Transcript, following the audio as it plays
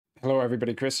Hello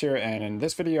everybody, Chris here, and in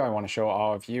this video I want to show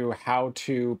all of you how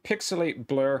to pixelate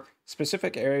blur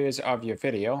specific areas of your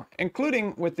video,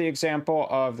 including with the example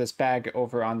of this bag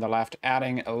over on the left,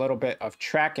 adding a little bit of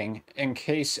tracking in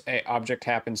case an object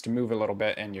happens to move a little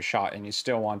bit in your shot and you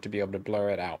still want to be able to blur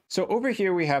it out. So over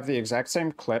here we have the exact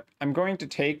same clip. I'm going to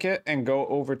take it and go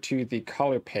over to the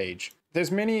color page. There's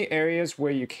many areas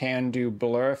where you can do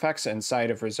blur effects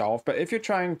inside of Resolve, but if you're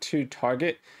trying to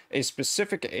target a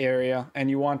specific area and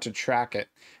you want to track it,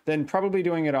 then probably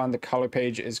doing it on the color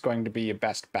page is going to be your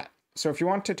best bet. So if you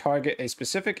want to target a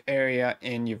specific area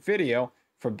in your video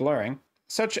for blurring,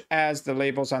 such as the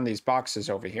labels on these boxes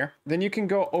over here, then you can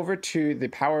go over to the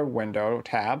power window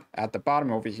tab at the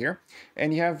bottom over here,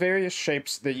 and you have various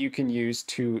shapes that you can use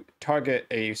to target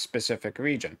a specific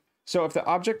region. So if the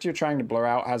object you're trying to blur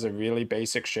out has a really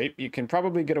basic shape, you can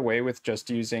probably get away with just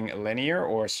using a linear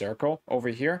or a circle over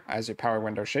here as your power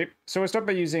window shape. So we'll start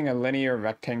by using a linear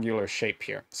rectangular shape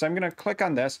here. So I'm going to click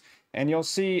on this and you'll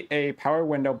see a power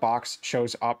window box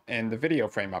shows up in the video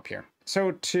frame up here.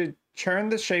 So to turn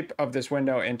the shape of this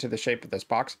window into the shape of this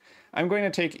box, I'm going to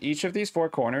take each of these four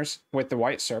corners with the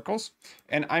white circles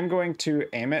and I'm going to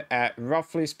aim it at,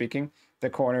 roughly speaking, the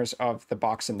corners of the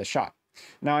box in the shot.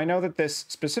 Now I know that this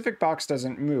specific box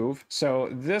doesn't move, so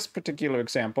this particular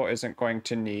example isn't going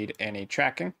to need any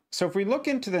tracking. So if we look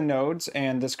into the nodes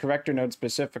and this corrector node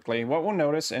specifically, what we'll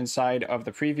notice inside of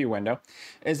the preview window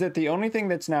is that the only thing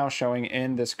that's now showing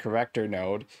in this corrector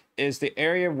node is the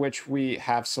area which we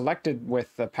have selected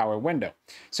with the power window.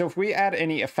 So if we add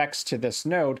any effects to this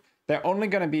node, they're only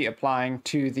going to be applying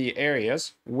to the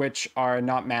areas which are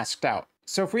not masked out.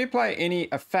 So if we apply any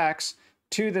effects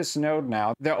to this node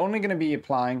now, they're only going to be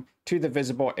applying to the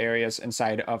visible areas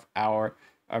inside of our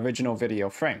original video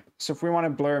frame. So if we want to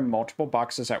blur multiple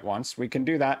boxes at once, we can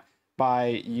do that by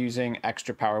using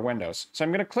extra power windows. So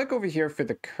I'm going to click over here for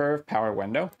the curve power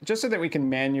window, just so that we can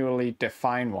manually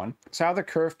define one. So how the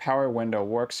curve power window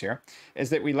works here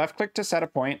is that we left click to set a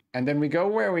point, and then we go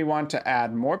where we want to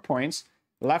add more points,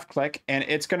 left click, and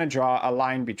it's going to draw a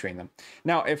line between them.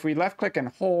 Now, if we left click and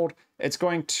hold, it's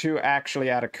going to actually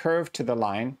add a curve to the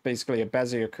line, basically a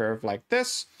Bezier curve like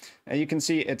this. And you can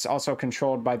see it's also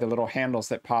controlled by the little handles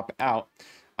that pop out.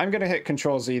 I'm going to hit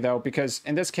Control Z though, because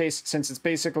in this case, since it's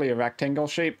basically a rectangle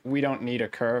shape, we don't need a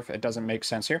curve. It doesn't make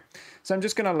sense here. So I'm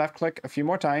just going to left click a few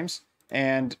more times.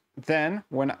 And then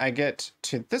when I get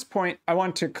to this point, I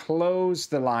want to close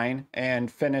the line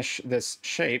and finish this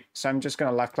shape. So I'm just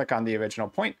going to left click on the original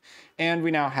point, and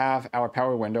we now have our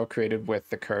power window created with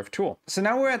the curve tool. So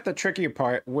now we're at the trickier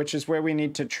part, which is where we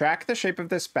need to track the shape of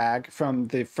this bag from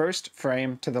the first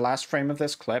frame to the last frame of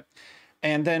this clip.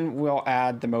 And then we'll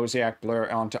add the Mosiac blur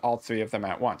onto all three of them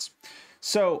at once.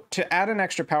 So to add an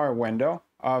extra power window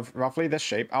of roughly this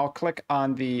shape, I'll click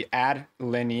on the Add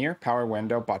Linear Power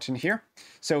Window button here.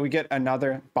 So we get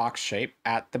another box shape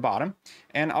at the bottom.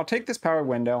 And I'll take this power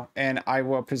window and I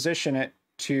will position it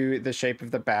to the shape of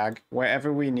the bag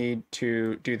wherever we need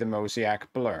to do the Mosiac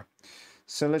blur.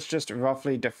 So let's just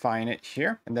roughly define it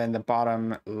here. And then the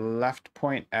bottom left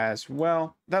point as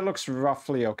well. That looks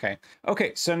roughly okay.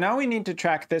 Okay, so now we need to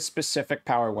track this specific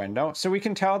power window. So we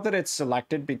can tell that it's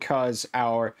selected because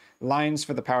our lines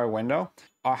for the power window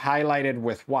are highlighted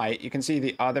with white. You can see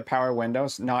the other power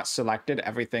windows not selected.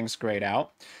 Everything's grayed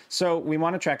out. So we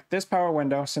want to track this power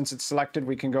window. Since it's selected,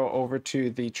 we can go over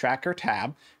to the tracker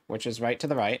tab, which is right to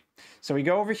the right. So we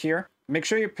go over here. Make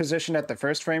sure you're positioned at the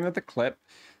first frame of the clip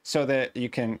so that you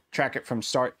can track it from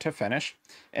start to finish.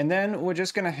 And then we're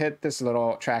just going to hit this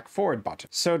little track forward button.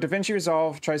 So DaVinci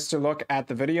Resolve tries to look at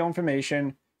the video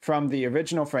information from the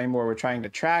original frame where we're trying to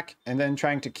track, and then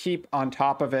trying to keep on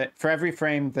top of it for every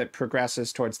frame that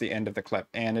progresses towards the end of the clip.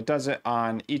 And it does it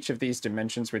on each of these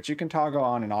dimensions, which you can toggle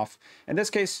on and off. In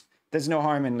this case, there's no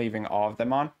harm in leaving all of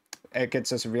them on. It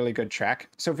gets us a really good track.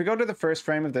 So if we go to the first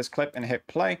frame of this clip and hit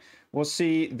play, we'll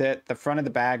see that the front of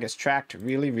the bag is tracked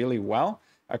really, really well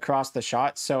across the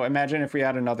shot. So imagine if we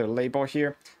had another label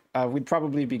here, we'd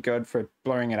probably be good for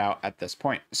blurring it out at this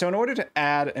point. So in order to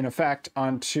add an effect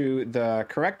onto the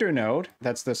corrector node,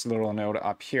 that's this little node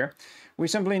up here, we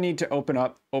simply need to open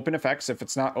up Open Effects if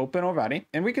it's not open already.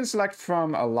 And we can select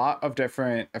from a lot of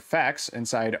different effects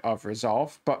inside of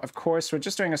Resolve. But of course, we're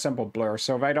just doing a simple blur.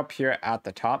 So right up here at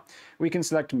the top, we can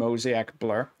select Mosiac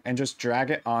Blur and just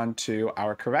drag it onto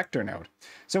our corrector node.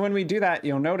 So when we do that,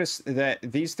 you'll notice that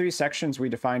these three sections we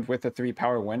defined with the three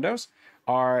power windows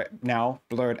are now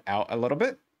blurred out a little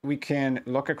bit. we can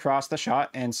look across the shot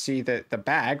and see that the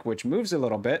bag, which moves a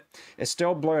little bit, is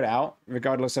still blurred out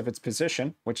regardless of its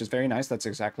position, which is very nice. That's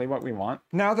exactly what we want.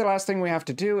 Now, the last thing we have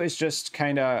to do is just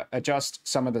kind of adjust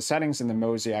some of the settings in the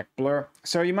Mosiac blur.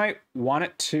 So you might want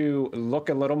it to look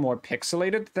a little more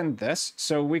pixelated than this.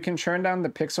 So we can turn down the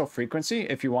pixel frequency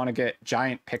if you want to get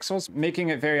giant pixels, making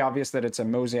it very obvious that it's a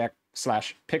Mosiac /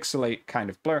 Pixelate kind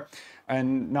of blur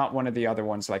and not one of the other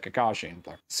ones like a Gaussian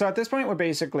blur. So at this point, we're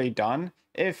basically done.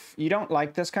 If you don't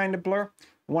like this kind of blur,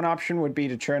 one option would be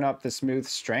to turn up the smooth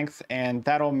strength, and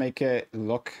that'll make it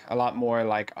look a lot more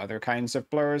like other kinds of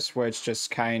blurs, where it's just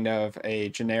kind of a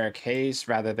generic haze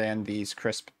rather than these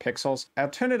crisp pixels.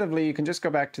 Alternatively, you can just go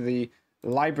back to the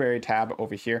library tab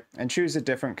over here and choose a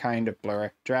different kind of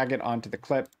blur, drag it onto the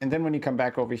clip, and then when you come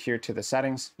back over here to the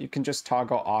settings, you can just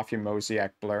toggle off your Mosiac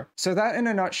blur. So that in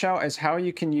a nutshell is how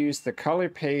you can use the color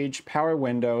page, power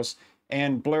windows,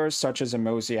 and blurs such as a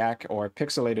Mosiac or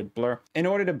pixelated blur in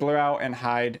order to blur out and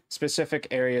hide specific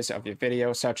areas of your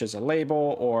video, such as a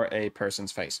label or a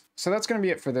person's face. So that's going to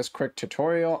be it for this quick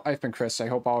tutorial. I've been Chris. I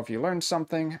hope all of you learned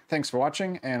something. Thanks for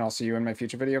watching, and I'll see you in my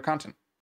future video content.